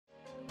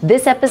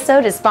This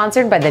episode is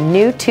sponsored by the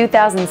new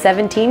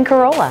 2017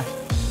 Corolla.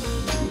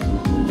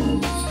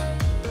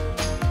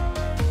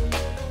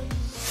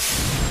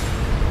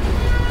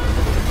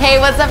 Hey,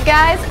 what's up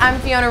guys? I'm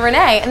Fiona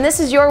Renee, and this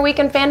is your Week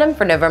in Fandom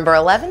for November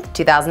 11th,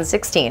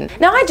 2016.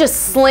 Now I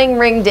just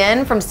sling-ringed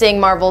in from seeing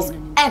Marvel's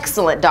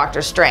excellent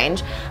Doctor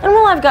Strange, and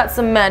while I've got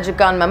some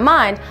magic on my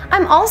mind,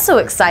 I'm also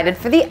excited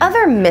for the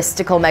other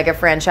mystical mega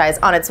franchise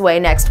on its way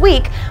next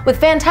week with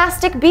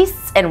Fantastic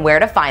Beasts and Where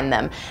to Find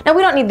Them. Now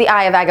we don't need the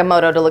Eye of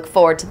Agamotto to look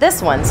forward to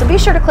this one, so be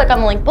sure to click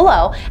on the link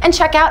below and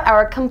check out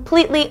our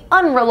completely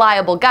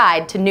unreliable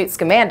guide to Newt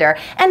Scamander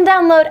and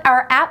download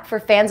our app for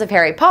fans of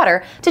Harry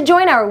Potter to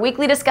join our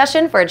weekly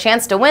discussion for a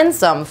chance to win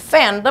some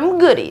fandom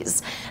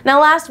goodies. Now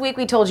last week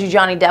we told you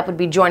Johnny Depp would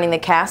be joining the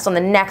cast on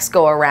the next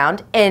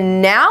go-around,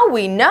 and now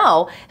we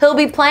know he'll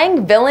be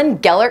playing villain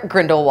Gellert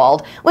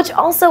Grindelwald, which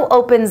also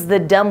opens the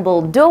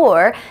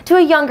Dumbledore to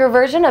a younger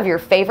version of your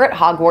favorite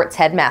Hogwarts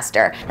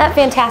headmaster. That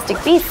Fantastic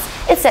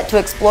Beasts is set to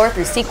explore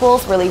through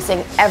sequels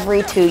releasing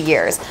every 2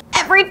 years.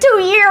 Every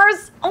 2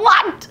 years?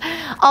 What?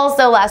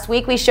 Also last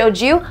week we showed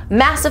you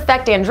Mass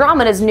Effect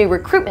Andromeda's new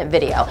recruitment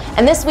video,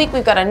 and this week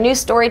we've got a new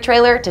story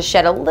trailer to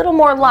shed a little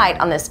more light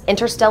on this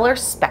interstellar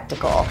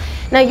spectacle.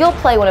 Now you'll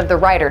play one of the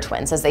Ryder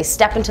twins as they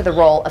step into the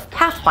role of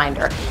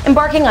Pathfinder,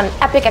 embarking on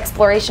epic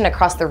exploration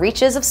across the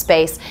reaches of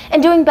space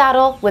and doing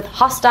battle with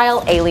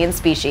hostile alien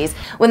species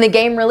when the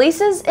game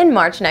releases in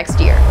March next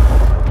year.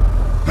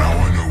 Now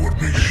I know what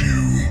makes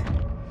you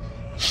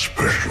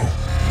special.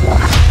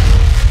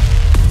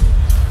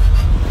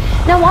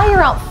 Now while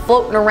you're out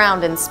floating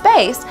around in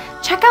space,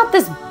 check out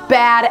this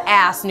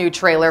badass new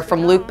trailer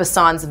from Luc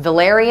Besson's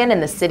Valerian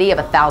and the City of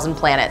a Thousand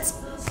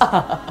Planets.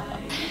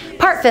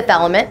 Part Fifth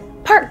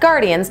Element, part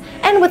Guardians,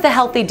 and with a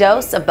healthy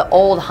dose of the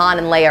old Han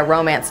and Leia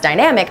romance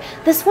dynamic,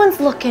 this one's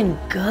looking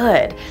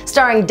good.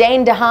 Starring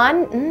Dane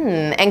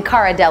DeHaan and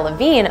Cara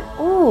Delevingne,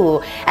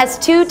 as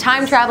two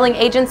time-traveling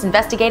agents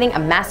investigating a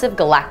massive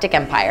galactic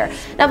empire.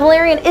 Now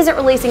Valerian isn't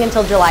releasing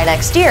until July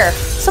next year,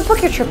 so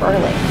book your trip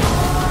early.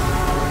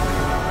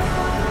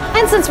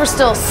 And since we're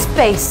still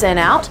spacing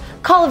out,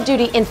 Call of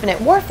Duty Infinite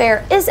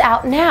Warfare is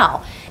out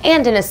now.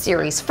 And in a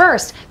series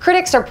first,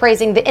 critics are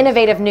praising the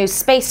innovative new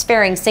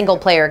spacefaring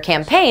single-player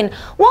campaign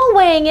while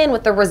weighing in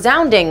with the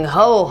resounding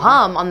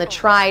ho-hum on the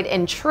tried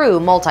and true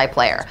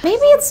multiplayer.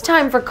 Maybe it's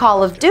time for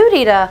Call of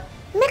Duty to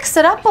mix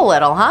it up a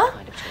little, huh?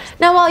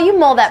 Now while you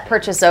mull that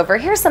purchase over,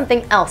 here's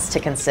something else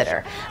to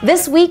consider.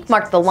 This week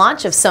marked the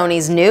launch of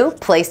Sony's new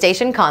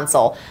PlayStation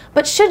console,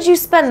 but should you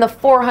spend the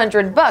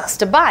 $400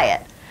 to buy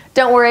it?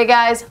 Don't worry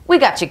guys, we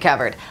got you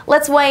covered.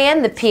 Let's weigh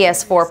in the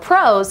PS4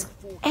 Pros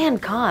and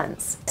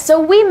cons.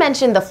 So we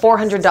mentioned the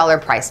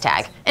 $400 price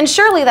tag, and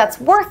surely that's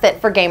worth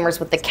it for gamers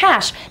with the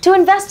cash to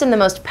invest in the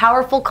most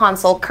powerful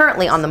console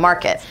currently on the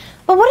market.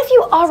 But what if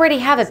you already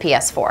have a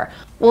PS4?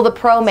 Will the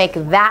Pro make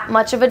that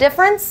much of a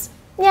difference?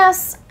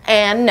 Yes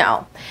and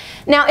no.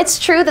 Now it's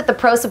true that the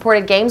Pro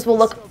supported games will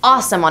look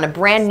awesome on a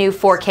brand new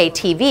 4K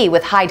TV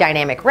with high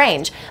dynamic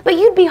range, but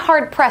you'd be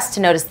hard pressed to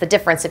notice the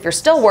difference if you're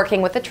still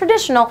working with a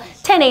traditional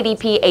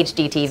 1080p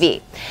HD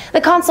TV.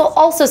 The console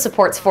also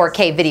supports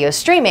 4K video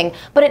streaming,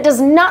 but it does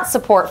not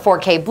support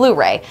 4K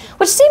Blu-ray,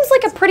 which seems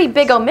like a pretty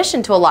big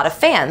omission to a lot of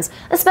fans,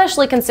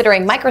 especially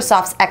considering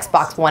Microsoft's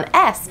Xbox One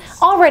S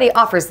already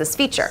offers this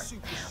feature.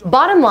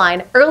 Bottom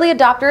line, early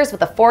adopters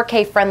with a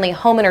 4K friendly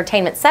home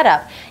entertainment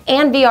setup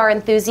and VR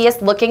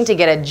enthusiasts looking to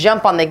get a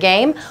jump on the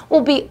game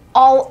will be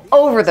all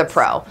over the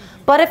Pro.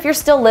 But if you're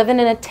still living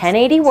in a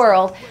 1080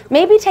 world,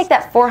 maybe take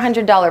that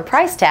 $400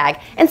 price tag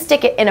and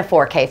stick it in a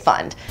 4K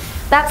fund.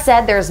 That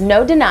said, there's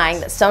no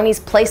denying that Sony's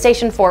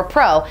PlayStation 4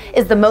 Pro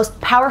is the most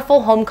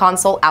powerful home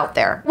console out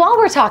there. While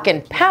we're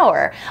talking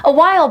power, a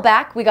while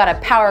back we got a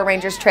Power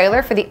Rangers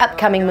trailer for the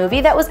upcoming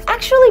movie that was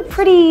actually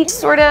pretty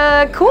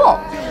sorta cool.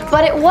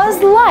 But it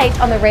was light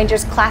on the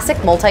Rangers'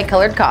 classic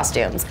multicolored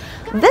costumes.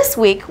 This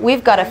week,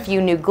 we've got a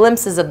few new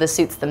glimpses of the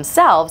suits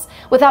themselves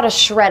without a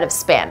shred of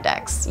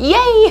spandex.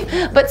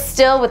 Yay! But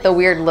still with the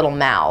weird little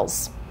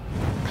mouths.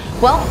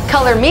 Well,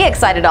 color me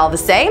excited all the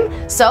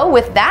same, so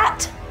with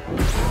that,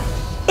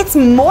 it's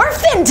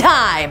morphin'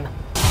 time!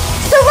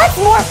 So let's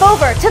morph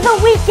over to the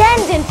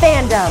weekend in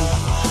fandom!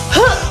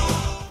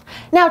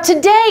 Now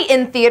today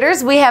in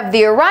theaters we have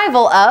the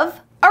arrival of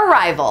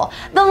Arrival,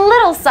 the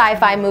little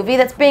sci-fi movie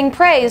that's being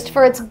praised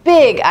for its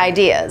big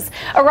ideas.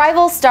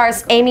 Arrival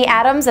stars Amy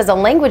Adams as a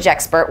language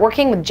expert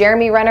working with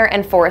Jeremy Renner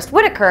and Forrest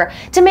Whitaker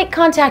to make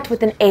contact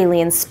with an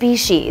alien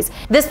species.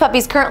 This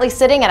puppy's currently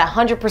sitting at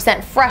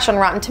 100% fresh on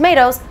Rotten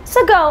Tomatoes,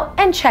 so go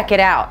and check it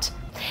out.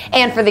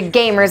 And for the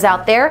gamers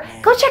out there,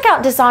 go check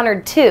out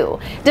Dishonored 2.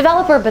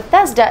 Developer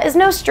Bethesda is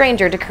no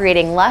stranger to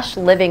creating lush,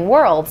 living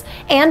worlds,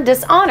 and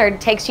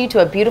Dishonored takes you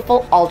to a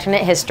beautiful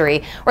alternate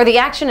history where the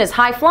action is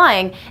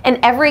high-flying and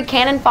every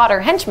cannon fodder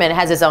henchman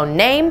has his own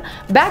name,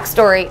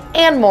 backstory,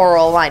 and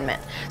moral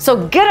alignment.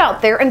 So get out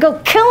there and go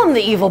kill them,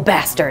 the evil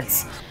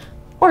bastards!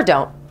 Or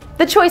don't.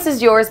 The choice is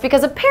yours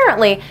because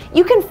apparently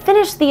you can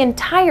finish the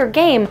entire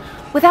game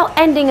without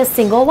ending a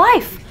single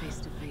life.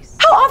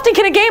 How often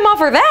can a game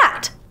offer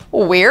that?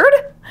 Weird?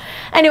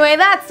 Anyway,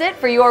 that's it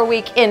for your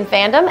week in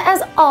fandom.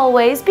 As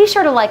always, be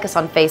sure to like us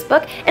on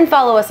Facebook and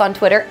follow us on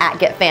Twitter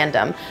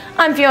 @GetFandom.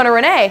 I'm Fiona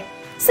Renee.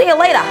 See you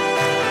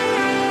later.